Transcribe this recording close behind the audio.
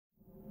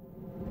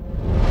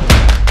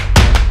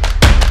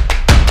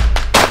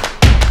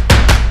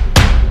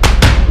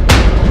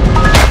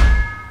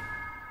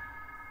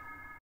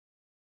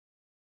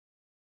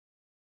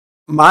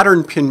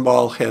modern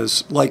pinball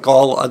has, like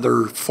all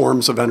other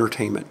forms of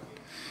entertainment,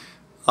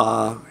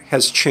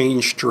 has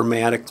changed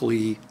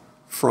dramatically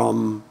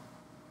from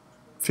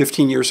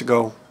 15 years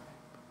ago,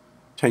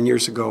 10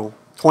 years ago,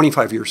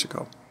 25 years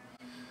ago.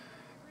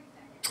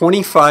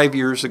 25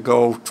 years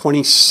ago,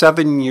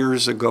 27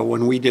 years ago,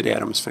 when we did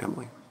Addams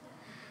Family,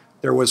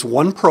 there was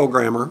one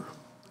programmer,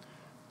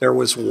 there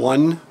was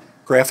one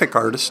graphic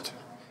artist,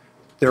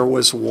 there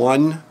was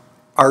one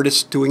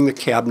artist doing the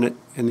cabinet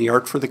and the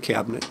art for the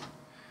cabinet.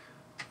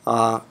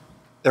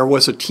 There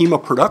was a team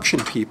of production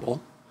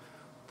people,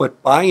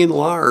 but by and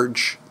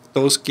large,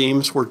 those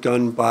games were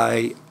done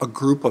by a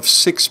group of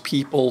 6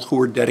 people who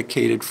were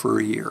dedicated for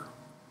a year.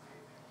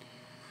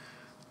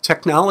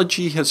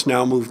 Technology has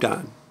now moved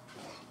on,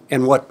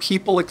 and what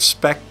people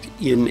expect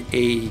in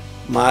a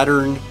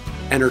modern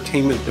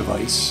entertainment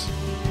device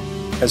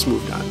has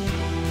moved on.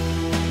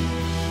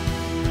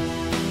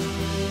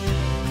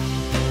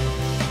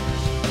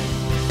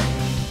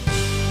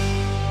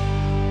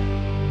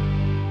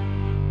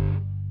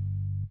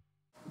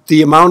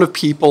 The amount of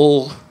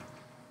people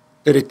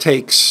that it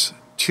takes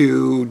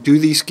to do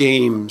these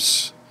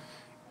games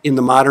in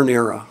the modern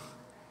era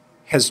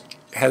has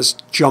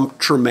jumped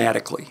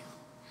dramatically.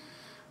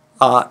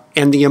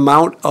 And the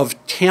amount of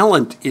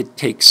talent it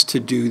takes to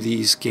do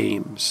these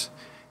games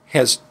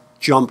has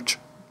jumped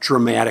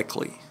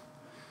dramatically.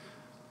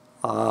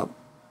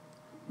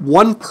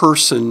 One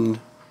person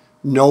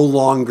no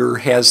longer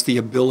has the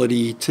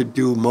ability to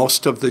do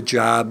most of the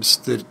jobs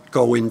that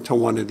go into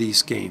one of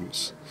these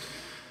games.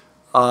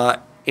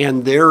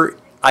 And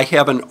I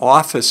have an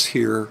office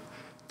here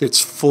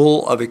that's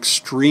full of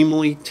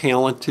extremely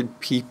talented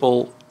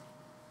people,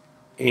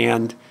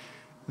 and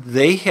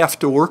they have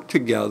to work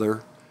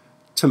together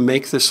to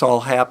make this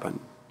all happen.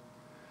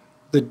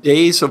 The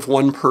days of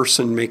one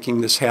person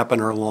making this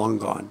happen are long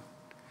gone.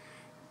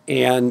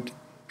 And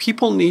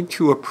people need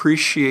to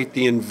appreciate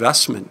the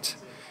investment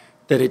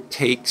that it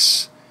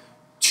takes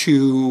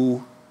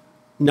to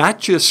not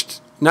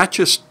just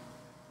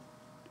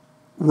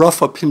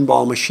rough a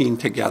pinball machine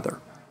together,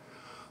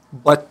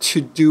 but to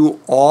do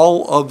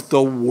all of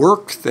the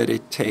work that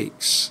it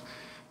takes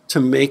to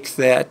make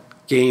that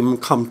game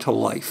come to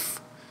life.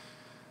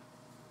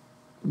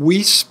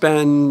 We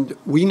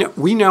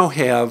now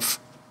have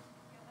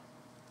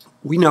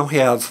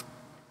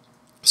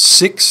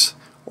 6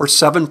 or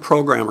 7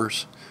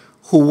 programmers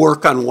who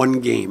work on one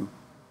game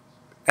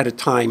at a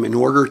time in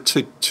order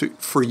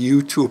for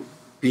you to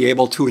be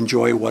able to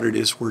enjoy what it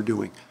is we're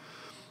doing.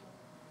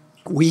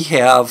 We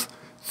have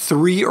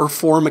 3 or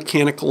 4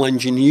 mechanical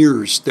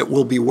engineers that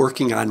will be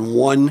working on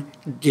one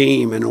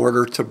game in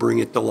order to bring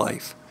it to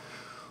life.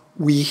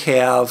 We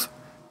have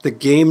the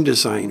game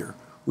designer.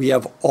 We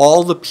have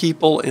all the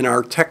people in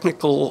our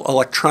technical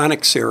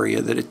electronics area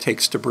that it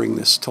takes to bring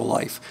this to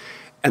life.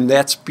 And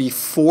that's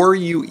before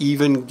you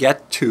even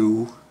get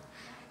to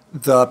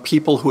the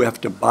people who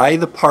have to buy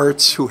the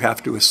parts, who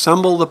have to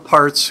assemble the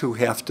parts, who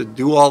have to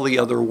do all the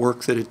other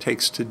work that it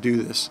takes to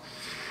do this.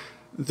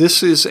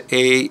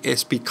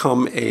 It's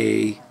become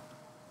a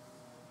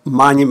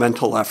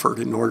monumental effort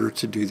in order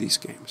to do these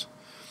games.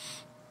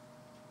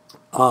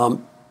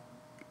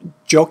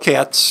 Joe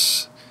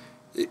Katz,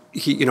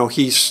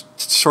 he's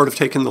sort of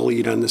taken the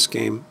lead on this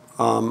game.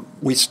 I'm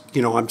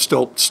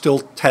still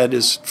Ted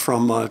is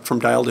from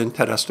Dialed In.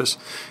 Ted Estes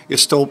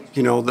is still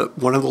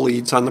one of the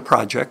leads on the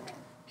project.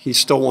 He's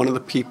still one of the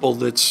people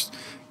that's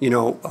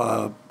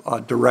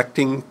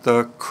directing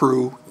the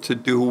crew to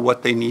do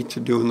what they need to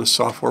do in the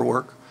software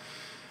work.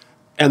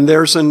 And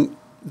there's a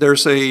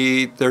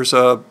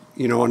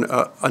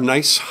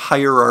nice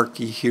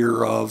hierarchy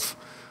here of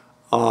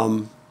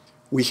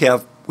we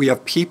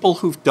have people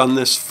who've done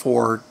this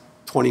for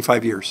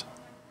 25 years.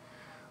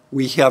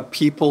 We have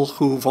people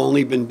who've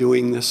only been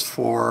doing this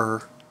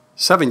for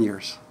 7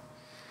 years.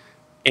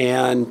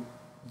 And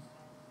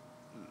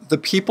the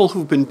people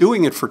who've been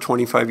doing it for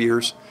 25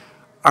 years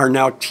are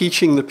now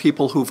teaching the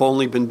people who've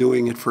only been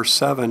doing it for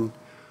 7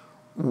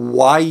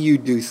 why you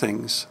do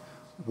things,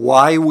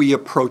 why we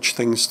approach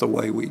things the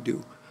way we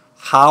do,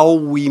 how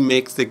we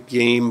make the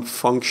game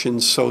function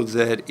so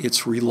that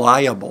it's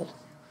reliable.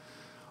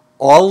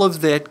 All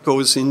of that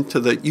goes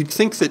into you'd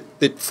think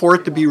that for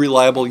it to be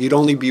reliable, you'd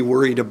only be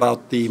worried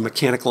about the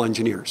mechanical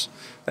engineers.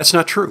 That's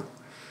not true.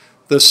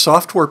 The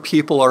software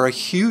people are a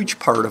huge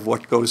part of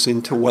what goes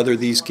into whether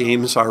these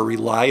games are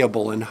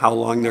reliable and how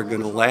long they're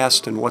going to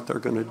last and what they're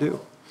going to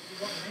do.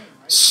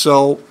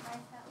 So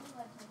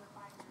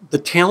the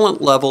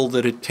talent level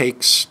that it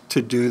takes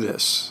to do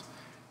this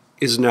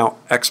is now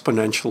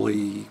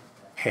exponentially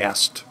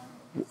past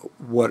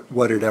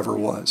what it ever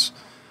was.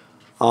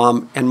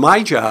 And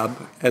my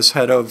job as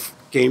head of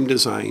game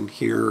design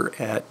here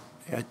at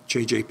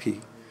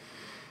JJP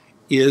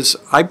is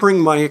I bring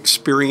my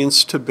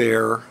experience to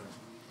bear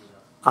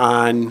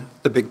on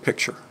the big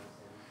picture.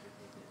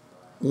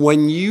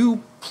 When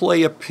you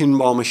play a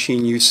pinball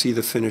machine, you see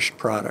the finished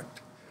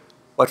product.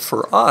 But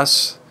for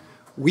us,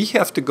 we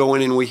have to go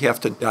in and we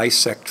have to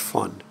dissect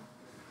fun.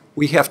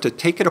 We have to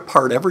take it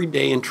apart every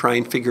day and try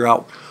and figure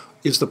out,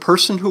 is the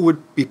person who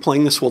would be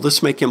playing this, will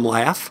this make him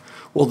laugh?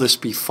 Will this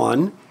be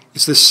fun?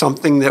 Is this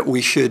something that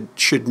we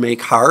should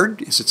make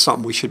hard? Is it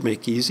something we should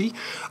make easy?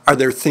 Are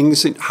there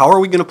things, how are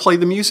we going to play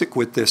the music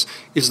with this?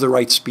 Is the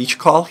right speech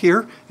call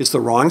here? Is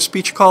the wrong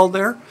speech call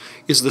there?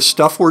 Is the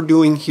stuff we're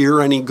doing here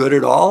any good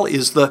at all?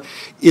 Is the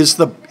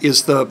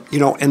you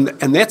know,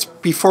 and that's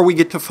before we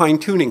get to fine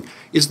tuning.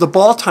 Is the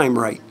ball time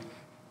right?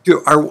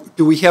 Do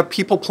we have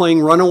people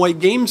playing runaway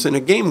games in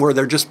a game where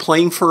they're just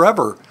playing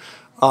forever?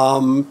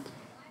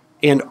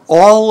 And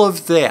all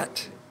of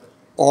that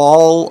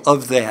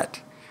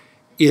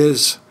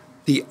is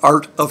the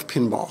art of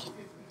pinball.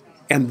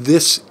 And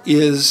this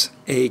is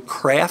a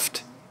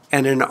craft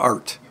and an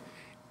art.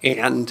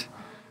 And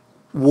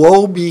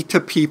woe be to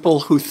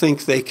people who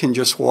think they can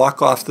just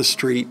walk off the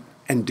street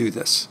and do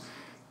this.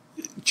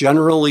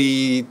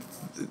 Generally,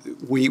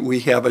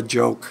 we have a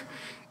joke.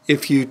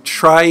 If you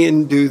try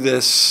and do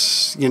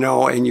this, you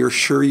know, and you're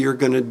sure you're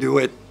going to do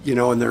it, you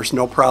know, and there's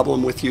no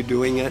problem with you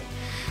doing it,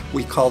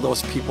 we call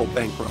those people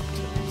bankrupt.